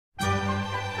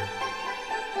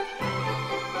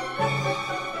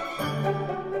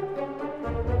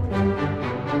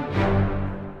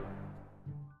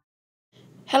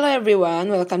Hello everyone,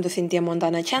 welcome to Cynthia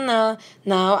Montana channel.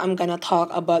 Now I'm gonna talk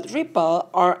about Ripple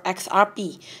or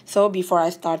XRP. So before I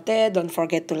started, don't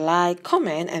forget to like,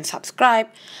 comment, and subscribe.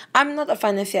 I'm not a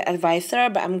financial advisor,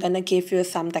 but I'm gonna give you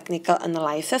some technical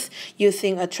analysis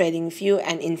using a TradingView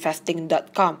and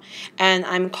investing.com. And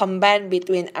I'm combined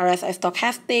between RSI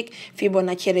stochastic,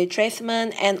 Fibonacci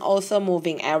retracement, and also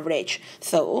moving average.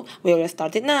 So we will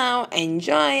start it now.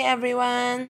 Enjoy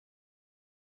everyone!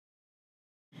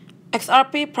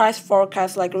 XRP price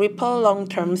forecast like Ripple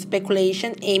long-term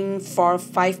speculation aim for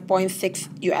 5.6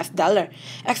 US dollar.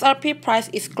 XRP price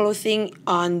is closing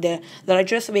on the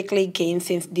largest weekly gain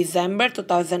since December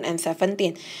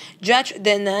 2017. Judge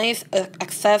denies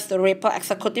access to Ripple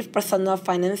executive personal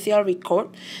financial record.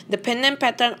 The pennant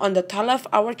pattern on the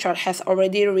 12-hour chart has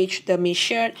already reached the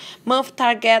measured move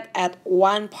target at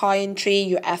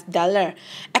 1.3 US dollar.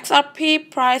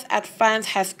 XRP price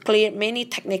advance has cleared many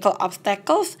technical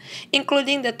obstacles,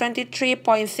 including the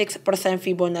 23.6%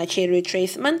 Fibonacci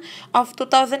retracement of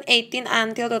 2018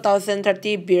 until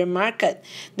 2030 bear market,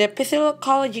 the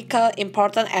psychological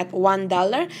important at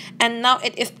 $1, and now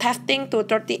it is testing to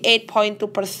 38.2%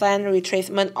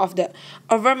 retracement of the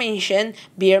overmentioned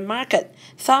bear market.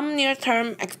 Some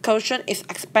near-term execution is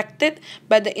expected,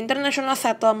 but the international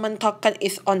settlement token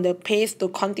is on the pace to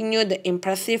continue the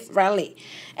impressive rally.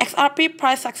 XRP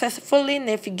price successfully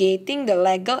navigating the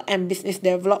legal and business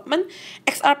development.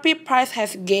 XRP price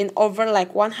has gained over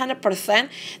like 100%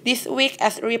 this week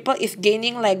as Ripple is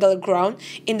gaining legal ground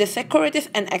in the Securities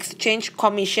and Exchange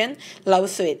Commission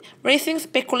lawsuit, raising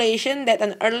speculation that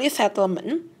an early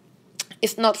settlement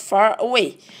is not far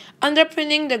away.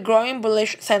 Underpinning the growing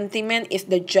bullish sentiment is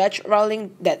the judge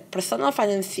ruling that personal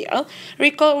financial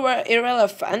records were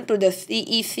irrelevant to the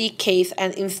CEC case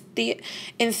and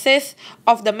insists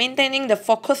of the maintaining the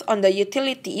focus on the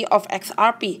utility of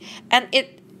XRP, and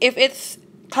if it's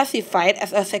classified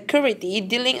as a security,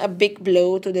 dealing a big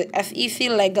blow to the SEC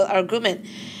legal argument.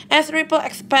 As Ripple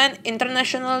expand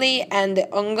internationally and the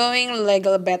ongoing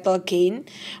legal battle gain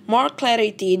more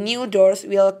clarity, new doors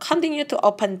will continue to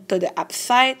open to the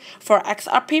upside for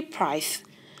XRP price.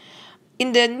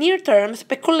 In the near term,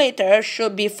 speculators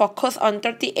should be focused on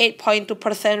 38.2%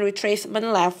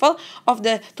 retracement level of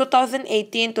the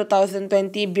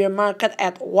 2018-2020 bear market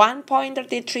at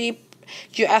 1.33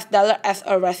 US dollar as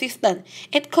a resistance.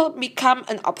 It could become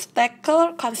an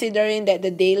obstacle considering that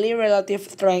the daily relative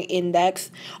strength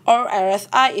index or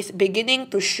RSI is beginning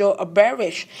to show a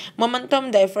bearish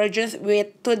momentum divergence with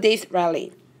today's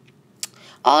rally.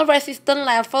 All resistance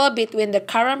levels between the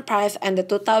current price and the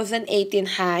 2018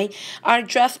 high are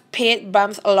just speed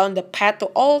bumps along the path to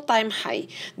all-time high.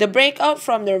 The breakout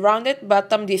from the rounded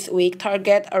bottom this week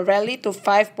target a rally to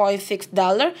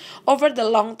 $5.6 over the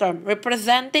long term,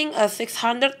 representing a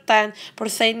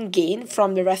 610% gain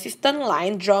from the resistance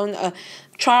line drawn a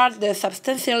chart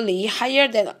substantially higher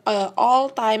than an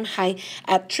all-time high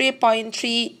at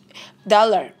 $3.3.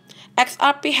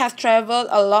 XRP has traveled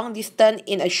a long distance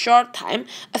in a short time.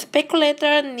 A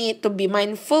speculator needs to be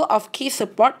mindful of key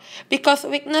support because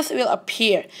weakness will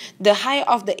appear. The high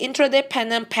of the intraday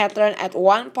pennant pattern at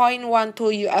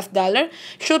 1.12 US dollar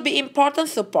should be important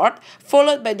support,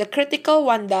 followed by the critical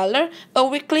 $1. A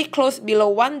weekly close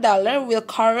below $1 will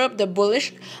corrupt the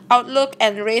bullish outlook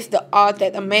and raise the odds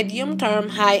that a medium-term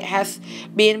high has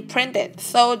been printed.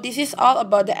 So this is all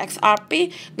about the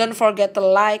XRP. Don't forget to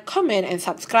like, comment, and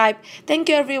subscribe. Thank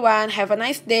you everyone. Have a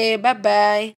nice day. Bye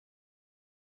bye.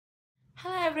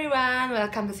 Hello everyone,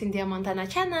 welcome to Cynthia Montana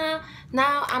channel.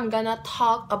 Now I'm gonna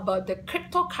talk about the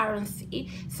cryptocurrency.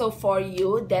 So for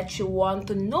you that you want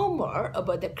to know more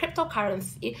about the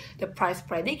cryptocurrency, the price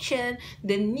prediction,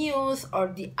 the news,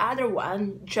 or the other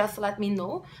one, just let me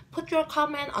know. Put your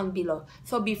comment on below.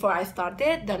 So before I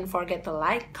started, don't forget to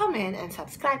like, comment, and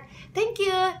subscribe. Thank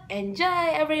you. Enjoy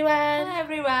everyone. Hello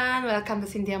everyone, welcome to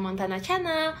Cynthia Montana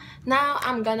channel. Now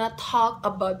I'm gonna talk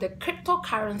about the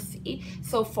cryptocurrency.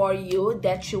 So for you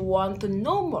that you want to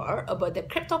know more about the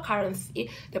cryptocurrency,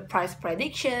 the price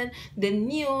prediction, the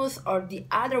news, or the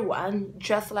other one,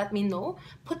 just let me know.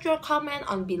 Put your comment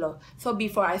on below. So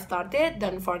before I started,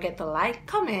 don't forget to like,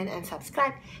 comment, and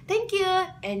subscribe. Thank you.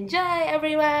 Enjoy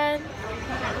everyone.